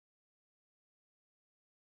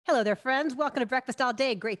Hello there, friends. Welcome to Breakfast All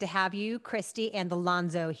Day. Great to have you. Christy and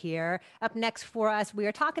Alonso here. Up next for us, we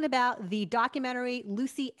are talking about the documentary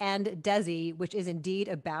Lucie and Desi, which is indeed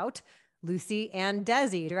about Lucie and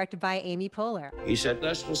Desi, directed by Amy Poehler. He said,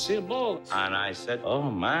 "That's Lucille." And I said, "Oh,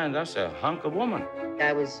 man, that's a hunk of woman."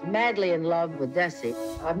 I was madly in love with Desi.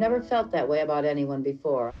 I've never felt that way about anyone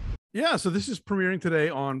before. Yeah, so this is premiering today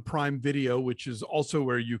on Prime Video, which is also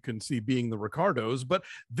where you can see Being the Ricardos. But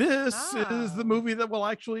this is the movie that will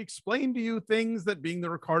actually explain to you things that Being the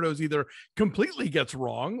Ricardos either completely gets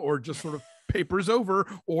wrong or just sort of papers over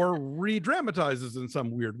or re-dramatizes in some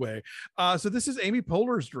weird way. So this is Amy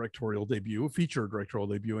Poehler's directorial debut, feature directorial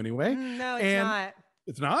debut anyway. No, it's not.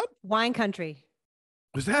 It's not? Wine Country.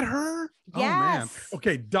 Was that her? Yes. Oh, man.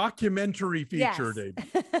 Okay, documentary feature Yes.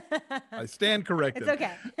 debut. I stand corrected. It's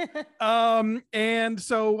okay.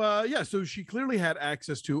 So she clearly had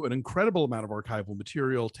access to an incredible amount of archival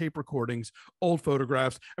material, tape recordings, old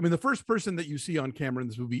photographs. I mean, the first person that you see on camera in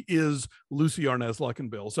this movie is Lucie Arnaz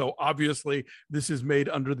Luckinbill. So obviously this is made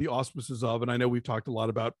under the auspices of, and I know we've talked a lot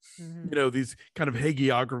about, these kind of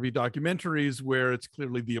hagiography documentaries where it's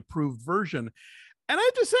clearly the approved version. And I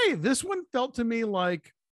have to say, this one felt to me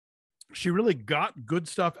like she really got good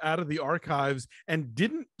stuff out of the archives and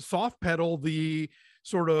didn't soft pedal the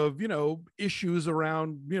sort of, issues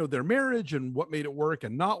around, their marriage and what made it work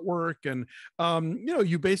and not work. And,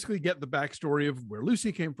 you basically get the backstory of where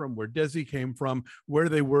Lucie came from, where Desi came from, where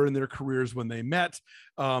they were in their careers when they met,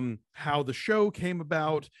 how the show came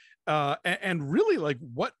about, and really like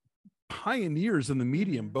what pioneers in the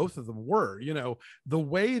medium both of them were. The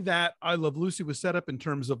way that I Love Lucie was set up in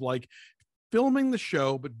terms of like filming the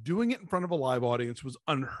show but doing it in front of a live audience was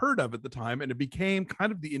unheard of at the time, and it became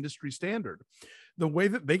kind of the industry standard. The way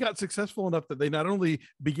that they got successful enough that they not only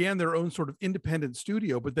began their own sort of independent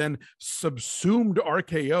studio but then subsumed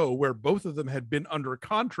RKO, where both of them had been under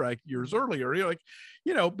contract years earlier.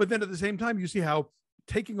 But then at the same time you see how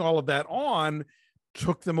taking all of that on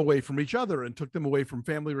took them away from each other and took them away from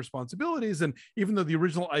family responsibilities. And even though the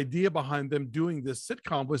original idea behind them doing this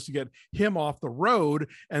sitcom was to get him off the road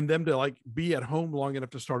and them to like be at home long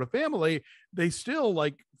enough to start a family, they still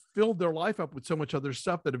like filled their life up with so much other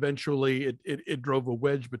stuff that eventually it drove a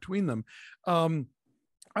wedge between them.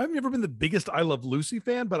 I've never been the biggest I Love Lucie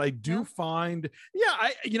fan, but I do find,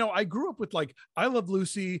 I grew up with like I Love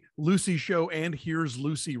Lucie, Lucie Show, and Here's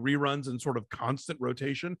Lucie reruns in sort of constant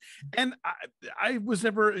rotation. And I was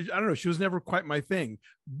never, I don't know, she was never quite my thing,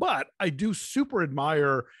 but I do super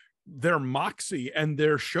admire their moxie and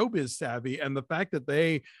their showbiz savvy and the fact that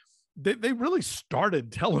they really started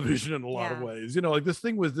television in a lot of ways. Like this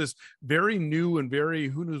thing was this very new and very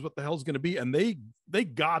who knows what the hell's going to be, and they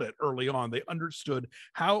got it early on. They understood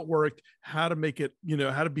how it worked, how to make it,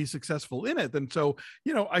 how to be successful in it. And so,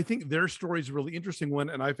 I think their story is a really interesting one,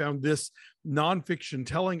 and I found this nonfiction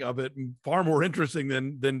telling of it far more interesting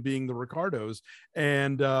than Being the Ricardos.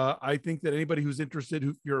 And I think that anybody who's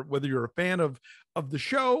interested, whether you're a fan of the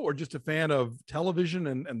show or just a fan of television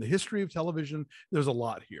and the history of television, there's a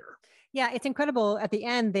lot here. Yeah, it's incredible. At the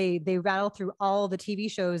end, they rattle through all the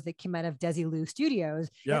TV shows that came out of Desilu Studios.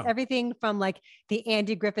 Yeah. Everything from like the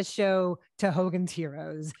Andy Griffith Show to Hogan's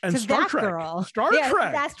Heroes and to Star that Trek. girl. Star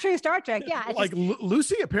Trek. That's true. Star Trek. Yeah. Like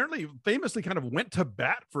Lucie apparently famously kind of went to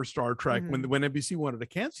bat for Star Trek when NBC wanted to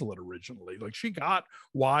cancel it originally. Like she got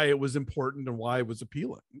why it was important and why it was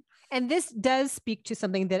appealing. And this does speak to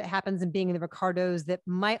something that happens in Being in the Ricardos that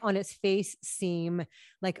might on its face seem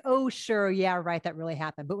like, oh, sure. Yeah, right. That really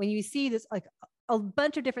happened. But when you see this, like a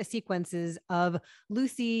bunch of different sequences of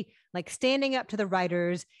Lucie, like standing up to the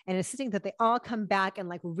writers and insisting that they all come back and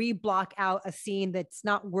like reblock out a scene that's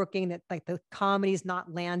not working, that like the comedy's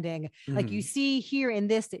not landing. Like you see here in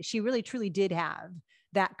this, that she really truly did have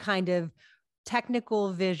that kind of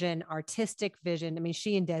technical vision, artistic vision. I mean,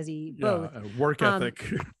 she and Desi both work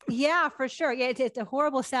ethic. Yeah, for sure. Yeah, it's a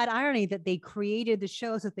horrible, sad irony that they created the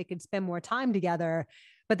show so that they could spend more time together,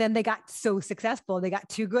 but then they got so successful, they got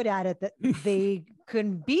too good at it that they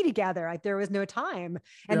couldn't be together. Like there was no time,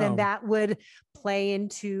 and then that would play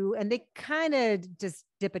into, and they kind of just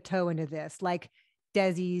dip a toe into this, like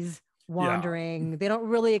Desi's wandering. They don't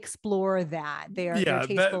really explore that. They're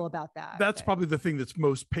tasteful about that. That's probably the thing that's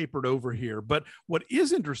most papered over here. But what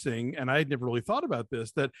is interesting, and I had never really thought about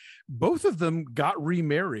this, that both of them got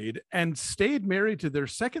remarried and stayed married to their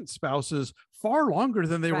second spouses far longer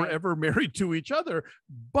than they were Right. ever married to each other,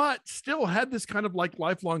 but still had this kind of like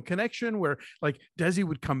lifelong connection where like Desi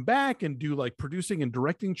would come back and do like producing and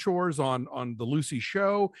directing chores on the Lucie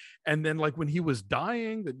show. And then like when he was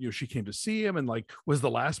dying, that, you know, she came to see him and like was the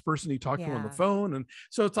last person he talked to on the Yeah. phone. And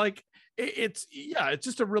so it's like, it's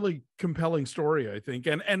just a really compelling story, I think.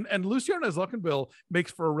 And Lucie Arnaz-Luckinbill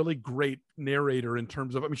makes for a really great narrator in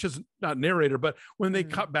terms of, I mean, she's not narrator, but when they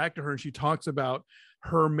cut back to her and she talks about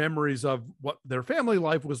her memories of what their family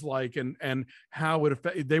life was like and how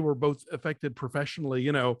they were both affected professionally,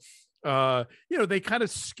 they kind of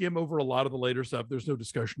skim over a lot of the later stuff. There's no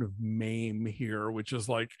discussion of MAME here, which is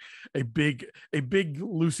like a big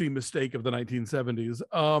Lucie mistake of the 1970s.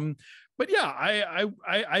 But yeah,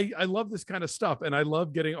 I love this kind of stuff, and I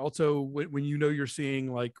love getting also when you're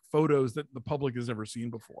seeing like photos that the public has never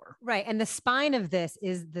seen before. Right. And the spine of this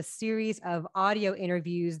is the series of audio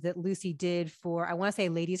interviews that Lucie did for, I want to say,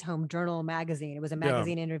 Ladies Home Journal magazine. It was a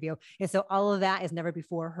magazine interview. And so all of that is never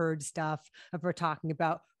before heard stuff of her talking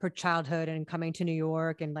about her childhood and coming to New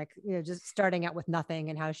York and like, just starting out with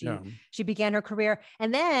nothing and how she began her career.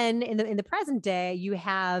 And then in the present day, you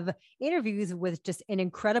have interviews with just an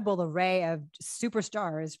incredible array of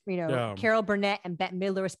superstars. Carol Burnett and Bette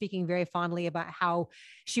Midler were speaking very fondly about how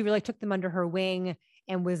she really took them under her wing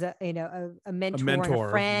and was a mentor and a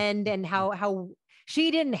friend, and how she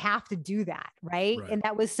didn't have to do that, right? And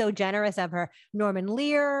that was so generous of her. Norman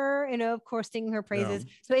Lear, of course, singing her praises.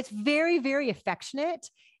 So it's very, very affectionate,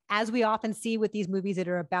 as we often see with these movies that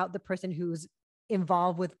are about the person who's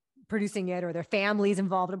involved with producing it or their family's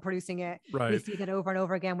involved in producing it. Right. We see that over and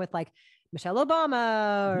over again with like Michelle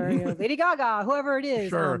Obama or Lady Gaga, whoever it is.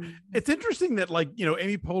 Sure. It's interesting that like,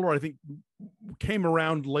 Amy Poehler, I think, came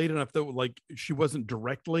around late enough that like she wasn't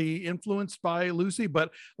directly influenced by Lucie,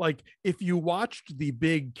 but like if you watched the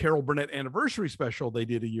big Carol Burnett anniversary special they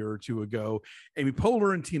did a year or two ago, Amy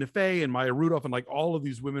Poehler and Tina Fey and Maya Rudolph and like all of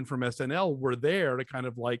these women from SNL were there to kind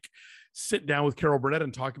of like sit down with Carol Burnett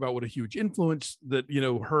and talk about what a huge influence that,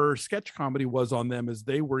 her sketch comedy was on them as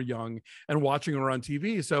they were young and watching her on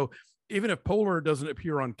TV. So even if Poehler doesn't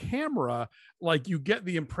appear on camera, like you get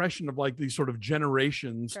the impression of like these sort of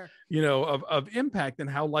generations, of impact, and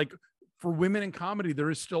how like for women in comedy, there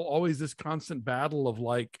is still always this constant battle of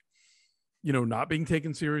like, not being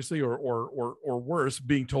taken seriously or worse,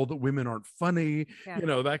 being told that women aren't funny,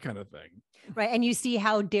 that kind of thing. Right. And you see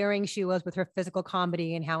how daring she was with her physical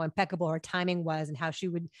comedy and how impeccable her timing was and how she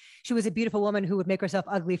was a beautiful woman who would make herself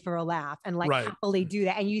ugly for a laugh and like happily do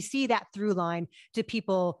that. And you see that through line to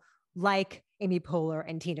people like Amy Poehler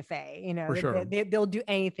and Tina Fey, sure. they'll do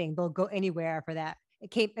anything. They'll go anywhere for that.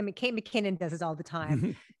 Kate McKinnon does this all the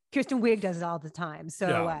time. Kirsten Wiig does it all the time. So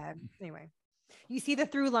anyway, you see the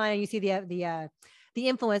through line and you see the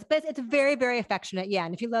influence, but it's very, very affectionate. Yeah.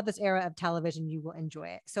 And if you love this era of television, you will enjoy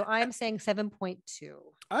it. So I'm saying 7.2.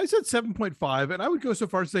 I said 7.5, and I would go so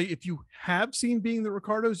far as to say if you have seen Being the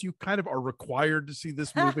Ricardos, you kind of are required to see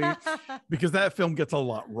this movie because that film gets a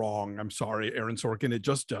lot wrong. I'm sorry, Aaron Sorkin, it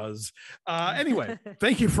just does. Anyway,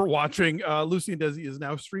 thank you for watching. Lucie and Desi is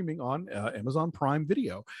now streaming on Amazon Prime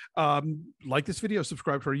Video. Like this video,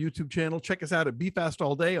 subscribe to our YouTube channel. Check us out at BeFast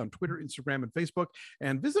All Day on Twitter, Instagram, and Facebook,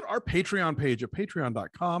 and visit our Patreon page at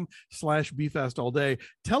patreon.com/BeFastAllDay.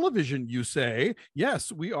 Television, you say?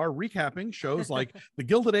 Yes, we are recapping shows like The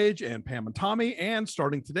Gilded Age and Pam and Tommy, and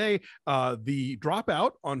starting today, The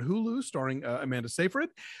Dropout on Hulu, starring Amanda Seyfried,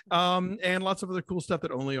 and lots of other cool stuff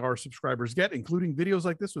that only our subscribers get, including videos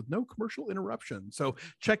like this with no commercial interruption. So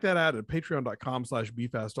check that out at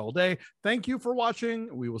patreon.com/BeFastAllDay. Thank you for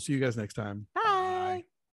watching. We will see you guys next time. Bye.